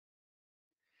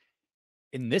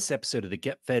In this episode of the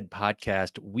Get Fed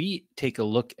podcast, we take a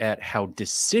look at how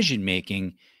decision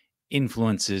making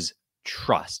influences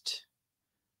trust.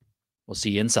 We'll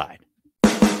see you inside.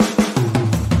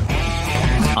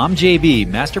 I'm JB,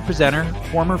 master presenter,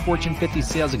 former Fortune 50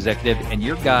 sales executive, and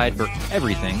your guide for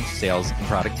everything sales and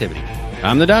productivity.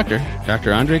 I'm the doctor,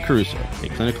 Dr. Andre Caruso, a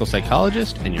clinical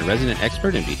psychologist and your resident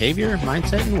expert in behavior,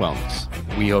 mindset, and wellness.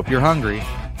 We hope you're hungry.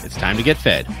 It's time to get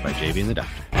fed by JB and the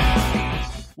doctor.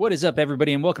 What is up,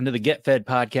 everybody, and welcome to the Get Fed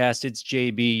podcast. It's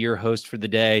JB, your host for the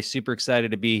day. Super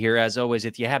excited to be here. As always,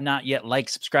 if you have not yet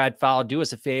liked, subscribed, followed, do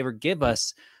us a favor, give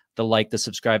us the like, the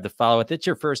subscribe, the follow. If it's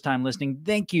your first time listening,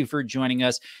 thank you for joining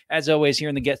us. As always, here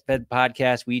in the Get Fed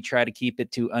podcast, we try to keep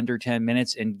it to under 10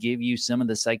 minutes and give you some of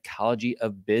the psychology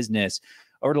of business.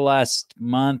 Over the last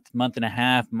month and a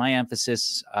half, my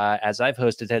emphasis, as I've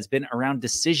hosted, has been around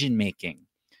decision-making.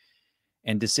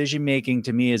 And decision-making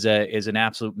to me is an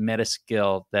absolute meta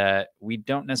skill that we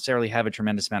don't necessarily have a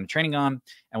tremendous amount of training on,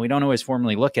 and we don't always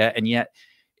formally look at. And yet,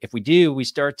 if we do, we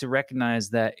start to recognize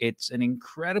that it's an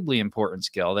incredibly important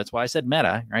skill. That's why I said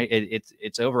meta, right?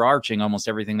 It's overarching almost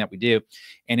everything that we do.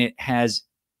 And it has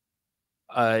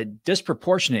a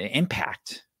disproportionate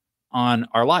impact on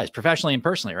our lives, professionally and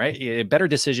personally, right? Better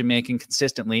decision-making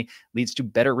consistently leads to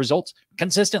better results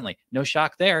consistently. No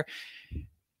shock there.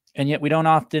 And yet we don't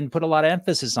often put a lot of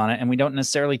emphasis on it, and we don't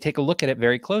necessarily take a look at it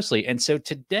very closely. And so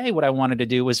today what I wanted to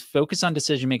do was focus on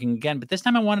decision-making again, but this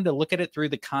time I wanted to look at it through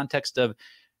the context of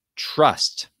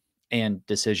trust and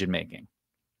decision-making.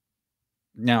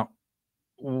 Now,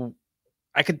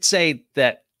 I could say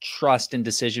that trust and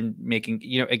decision-making,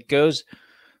 it goes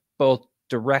both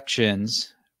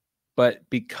directions, but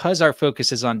because our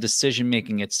focus is on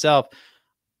decision-making itself,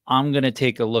 I'm going to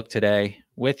take a look today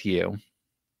with you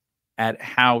at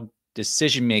how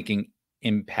decision-making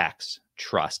impacts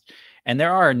trust. And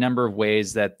there are a number of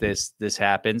ways that this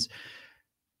happens.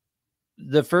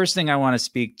 The first thing I want to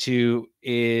speak to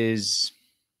is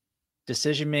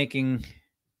decision-making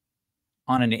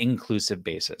on an inclusive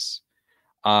basis.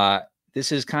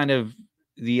 This is kind of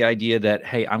the idea that,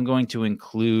 hey, I'm going to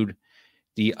include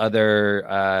the other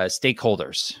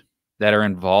stakeholders that are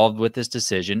involved with this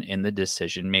decision in the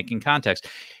decision-making context.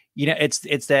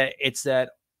 It's that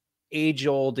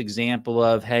age-old example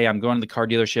of, hey, I'm going to the car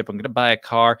dealership. I'm going to buy a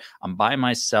car. I'm by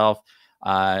myself.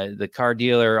 The car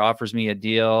dealer offers me a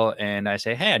deal, and I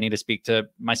say, hey, I need to speak to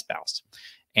my spouse.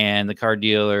 And the car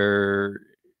dealer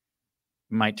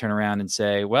might turn around and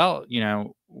say, well,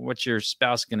 what's your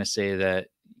spouse going to say that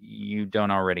you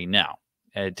don't already know,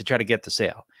 to try to get the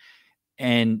sale?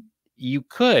 And you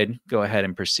could go ahead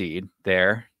and proceed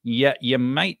there, yet you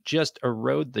might just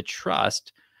erode the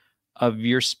trust of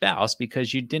your spouse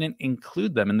because you didn't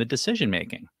include them in the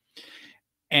decision-making.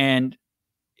 And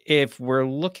if we're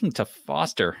looking to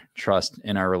foster trust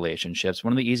in our relationships,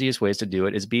 one of the easiest ways to do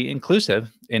it is be inclusive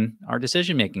in our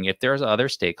decision-making. If there's other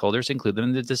stakeholders, include them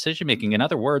in the decision-making. In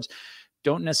other words,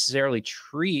 don't necessarily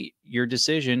treat your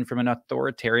decision from an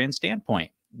authoritarian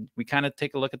standpoint. We kind of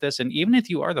take a look at this, and even if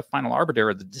you are the final arbiter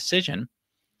of the decision,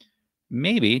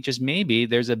 maybe, just maybe,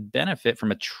 there's a benefit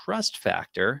from a trust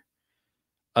factor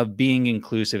of being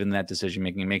inclusive in that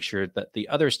decision-making and make sure that the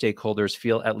other stakeholders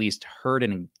feel at least heard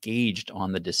and engaged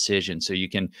on the decision. So you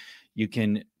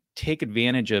can take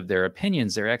advantage of their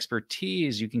opinions, their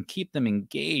expertise. You can keep them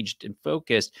engaged and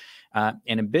focused. And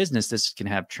in business, this can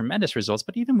have tremendous results,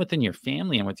 but even within your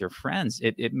family and with your friends,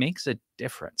 it makes a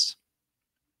difference.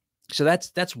 So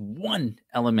that's one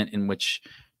element in which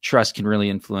trust can really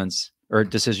influence, or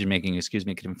decision-making,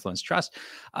 can influence trust.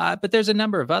 But there's a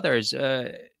number of others.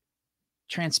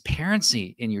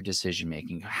 Transparency in your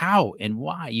decision-making, how and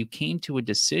why you came to a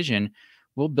decision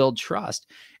will build trust.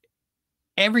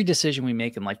 Every decision we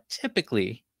make in life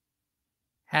typically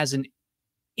has an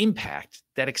impact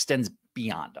that extends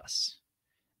beyond us.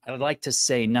 I would like to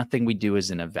say nothing we do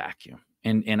is in a vacuum.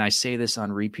 And I say this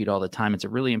on repeat all the time. It's a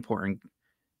really important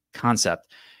concept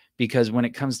because when it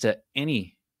comes to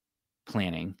any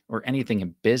planning or anything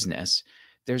in business,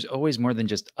 there's always more than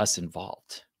just us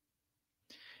involved.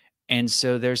 And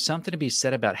so there's something to be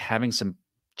said about having some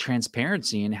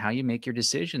transparency in how you make your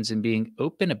decisions and being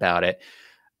open about it.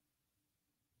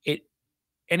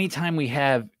 Anytime we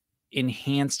have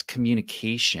enhanced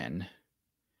communication,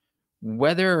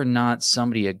 whether or not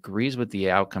somebody agrees with the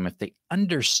outcome, if they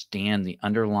understand the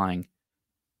underlying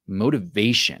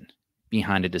motivation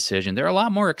behind a decision, they're a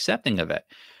lot more accepting of it.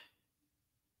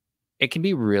 It can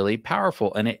be really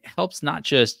powerful, and it helps not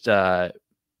just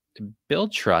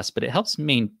build trust, but it helps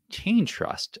maintain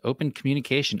trust. Open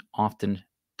communication often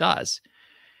does.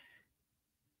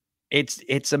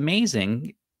 It's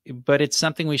amazing but it's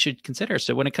something we should consider.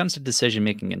 So when it comes to decision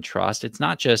making and trust, it's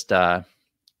not just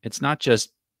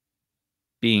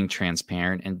being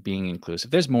transparent and being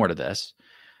inclusive. There's more to this,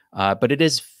 but it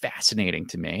is fascinating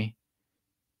to me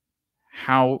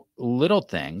how little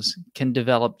things can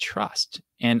develop trust.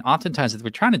 And oftentimes, if we're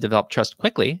trying to develop trust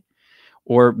quickly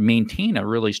or maintain a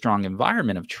really strong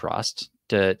environment of trust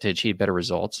to achieve better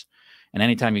results, and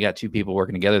anytime you got two people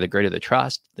working together, the greater the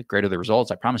trust, the greater the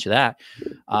results. I promise you that.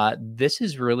 This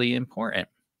is really important.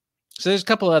 So there's a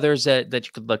couple others that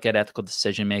you could look at. Ethical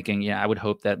decision making. Yeah, I would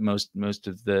hope that most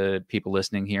of the people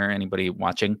listening here, anybody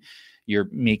watching, you're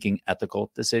making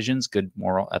ethical decisions, good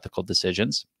moral ethical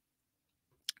decisions.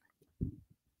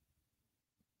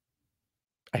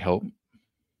 I hope.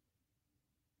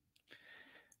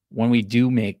 When we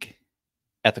do make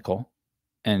ethical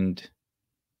and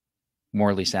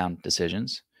morally sound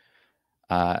decisions,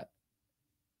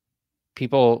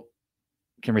 people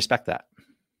can respect that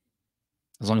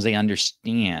as long as they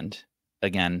understand,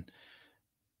 again,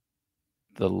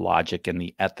 the logic and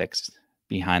the ethics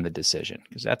behind the decision.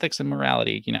 Because ethics and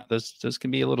morality, those can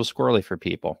be a little squirrely for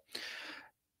people.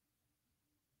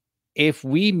 If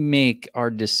we make our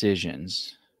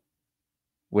decisions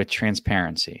with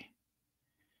transparency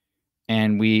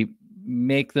and we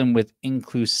make them with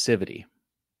inclusivity,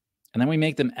 and then we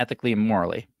make them ethically and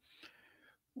morally,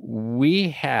 we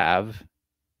have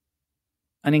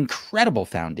an incredible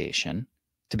foundation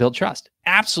to build trust.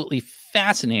 Absolutely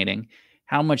fascinating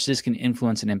how much this can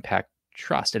influence and impact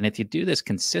trust. And if you do this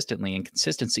consistently, and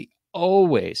consistency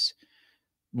always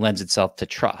lends itself to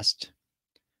trust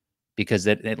because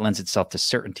it lends itself to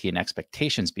certainty and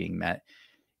expectations being met,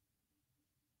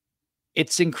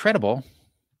 it's incredible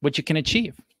what you can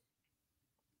achieve.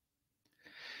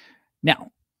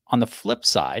 Now, on the flip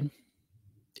side,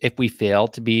 if we fail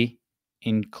to be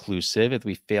inclusive, if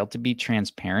we fail to be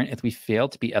transparent, if we fail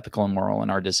to be ethical and moral in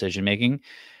our decision making,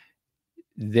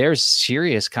 there's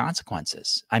serious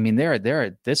consequences. I mean,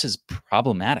 this is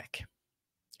problematic.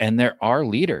 And there are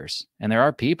leaders and there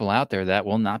are people out there that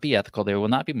will not be ethical, they will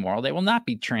not be moral, they will not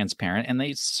be transparent, and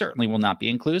they certainly will not be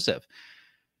inclusive.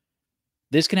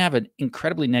 This can have an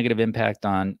incredibly negative impact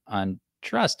on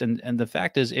trust. And the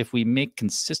fact is, if we make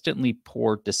consistently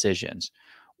poor decisions,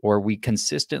 or we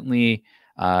consistently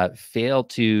fail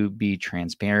to be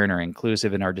transparent or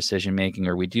inclusive in our decision making,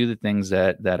 or we do the things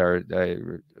that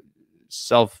are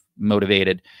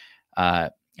self-motivated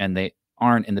and they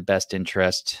aren't in the best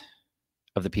interest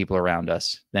of the people around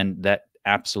us, then that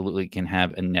absolutely can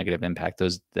have a negative impact.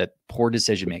 That poor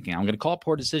decision making, I'm going to call it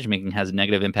poor decision making, has a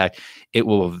negative impact. It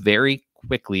will very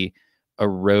quickly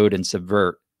erode and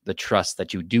subvert the trust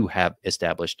that you do have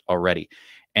established already.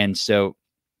 And so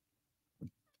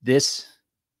this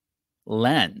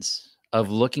lens of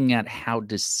looking at how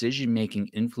decision-making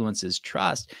influences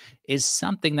trust is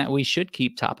something that we should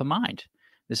keep top of mind.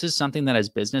 This is something that as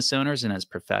business owners and as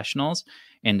professionals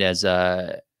and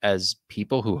as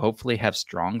people who hopefully have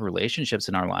strong relationships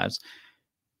in our lives,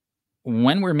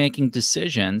 when we're making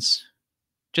decisions,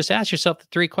 just ask yourself the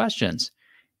three questions.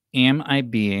 Am I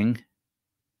being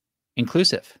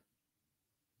inclusive?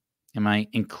 Am I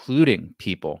including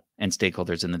people and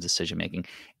stakeholders in the decision-making?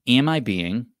 Am I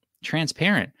being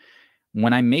transparent?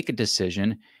 When I make a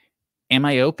decision, am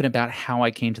I open about how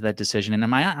I came to that decision? And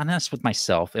am I honest with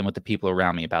myself and with the people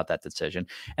around me about that decision?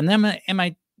 And then am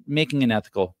I making an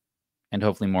ethical and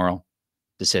hopefully moral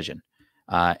decision?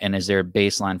 And is there a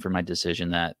baseline for my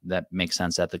decision that makes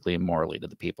sense ethically and morally to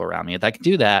the people around me? If I can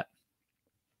do that,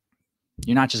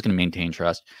 you're not just going to maintain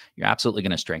trust. You're absolutely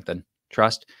going to strengthen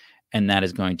trust. And that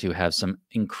is going to have some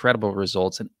incredible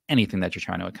results in anything that you're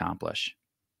trying to accomplish.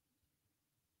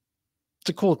 It's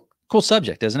a cool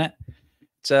subject, isn't it?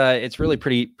 It's really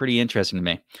pretty interesting to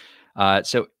me.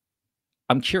 So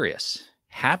I'm curious,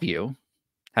 have you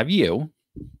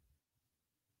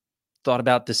thought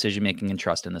about decision making and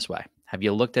trust in this way? Have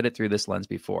you looked at it through this lens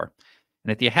before?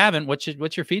 And if you haven't, what's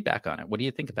your feedback on it? What do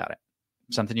you think about it?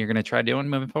 Something you're going to try doing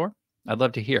moving forward? I'd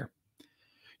love to hear.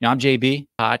 I'm JB,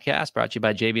 podcast brought to you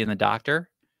by JB and the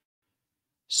Doctor.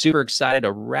 Super excited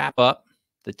to wrap up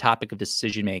the topic of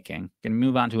decision making. Going to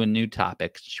move on to a new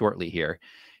topic shortly here.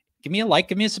 Give me a like,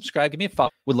 give me a subscribe, give me a follow.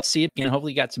 We'd love to see it. And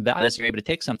hopefully you got some value. You're able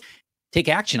to take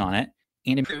action on it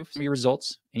and improve some of your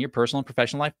results in your personal and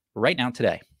professional life right now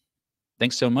today.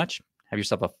 Thanks so much. Have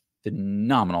yourself a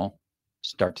phenomenal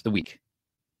start to the week.